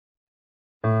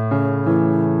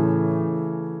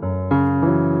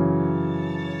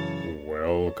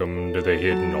to the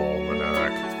Hidden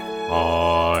Almanac.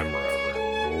 I'm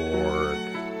Reverend Ward.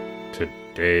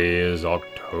 Today is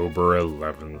October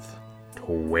 11th,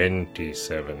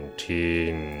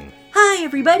 2017. Hi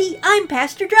everybody, I'm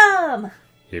Pastor Drum.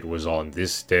 It was on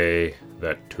this day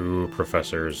that two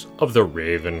professors of the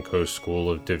RavenCoast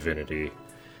School of Divinity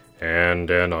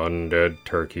and an undead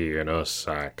turkey in a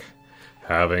sack,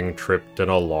 having tripped an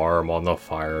alarm on the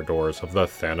fire doors of the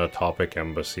Thanatopic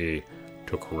Embassy,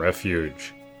 took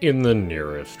refuge in the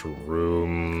nearest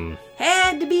room.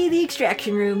 Had to be the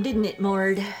extraction room, didn't it,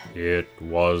 Mord? It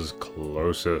was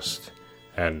closest,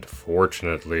 and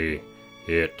fortunately,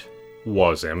 it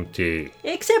was empty.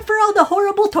 Except for all the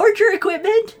horrible torture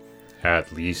equipment.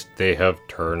 At least they have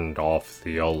turned off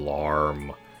the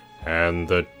alarm, and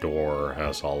the door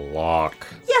has a lock.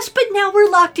 Yes, but now we're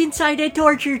locked inside a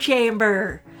torture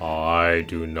chamber. I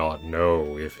do not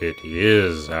know if it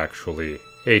is actually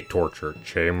a torture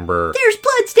chamber. There's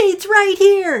bloodstains right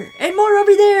here, and more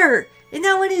over there. And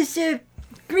that one is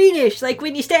greenish, like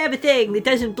when you stab a thing that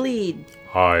doesn't bleed.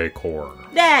 High core.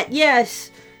 That, yes.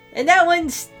 And that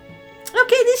one's...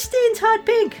 Okay, this stain's hot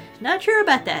pink. Not sure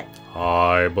about that.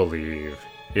 I believe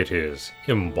it is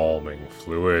embalming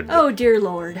fluid. Oh, dear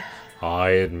Lord. I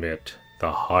admit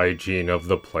the hygiene of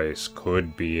the place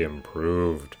could be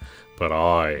improved, but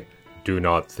I do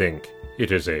not think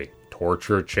it is a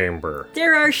torture chamber.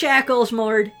 There are shackles,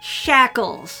 Mord.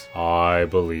 Shackles. I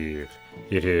believe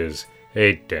it is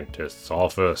a dentist's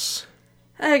office.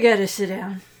 I gotta sit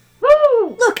down.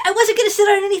 Woo! Look, I wasn't gonna sit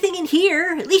on anything in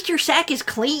here. At least your sack is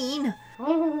clean.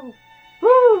 Mord,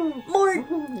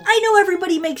 I know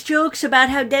everybody makes jokes about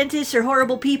how dentists are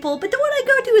horrible people, but the one I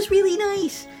go to is really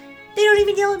nice. They don't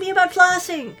even yell at me about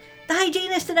flossing. The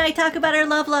hygienist and I talk about our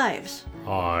love lives.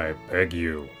 I beg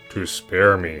you to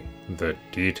spare me the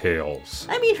details.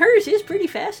 I mean, hers is pretty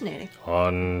fascinating.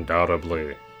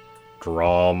 Undoubtedly.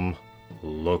 Drum,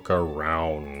 look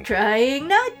around. Trying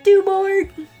not to,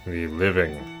 Mord. The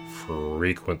living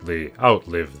frequently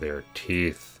outlive their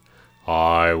teeth.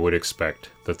 I would expect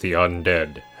that the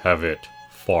undead have it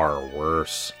far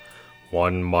worse.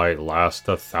 One might last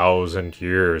 1,000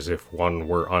 years if one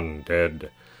were undead.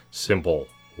 Simple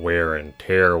wear and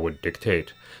tear would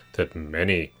dictate that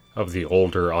many of the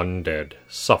older undead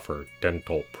suffer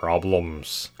dental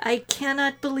problems. I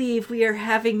cannot believe we are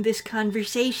having this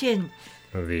conversation.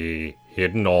 The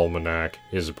Hidden Almanac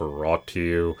is brought to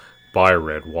you by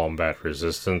Red Wombat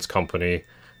Resistance Company,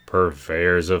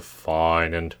 purveyors of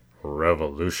fine and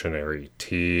revolutionary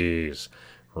teas.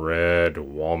 Red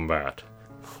Wombat,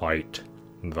 fight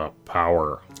the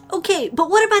power. Okay, but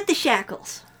what about the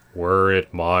shackles? Were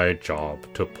it my job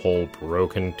to pull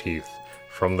broken teeth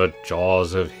from the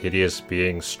jaws of hideous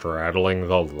beings straddling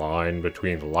the line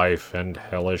between life and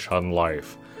hellish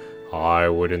unlife, I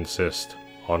would insist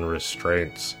on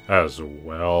restraints as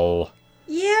well.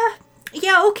 Yeah,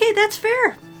 okay, that's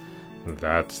fair.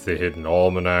 That's the Hidden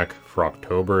Almanac for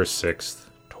October 6th,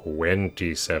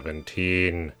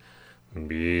 2017.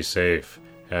 Be safe,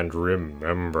 and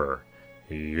remember,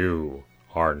 you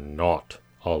are not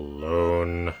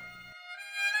alone.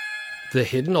 The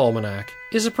Hidden Almanac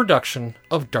is a production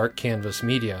of Dark Canvas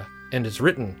Media and is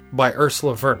written by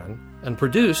Ursula Vernon and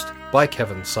produced by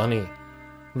Kevin Sonney.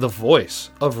 The voice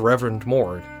of Reverend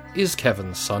Mord is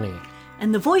Kevin Sonney.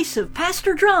 And the voice of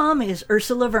Pastor Drum is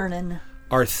Ursula Vernon.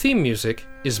 Our theme music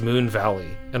is Moon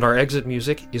Valley, and our exit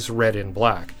music is Red in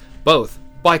Black, both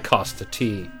by Costa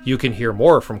T. You can hear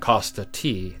more from Costa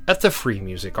T at the Free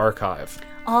Music Archive.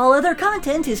 All other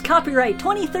content is copyright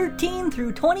 2013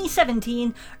 through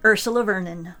 2017, Ursula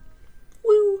Vernon.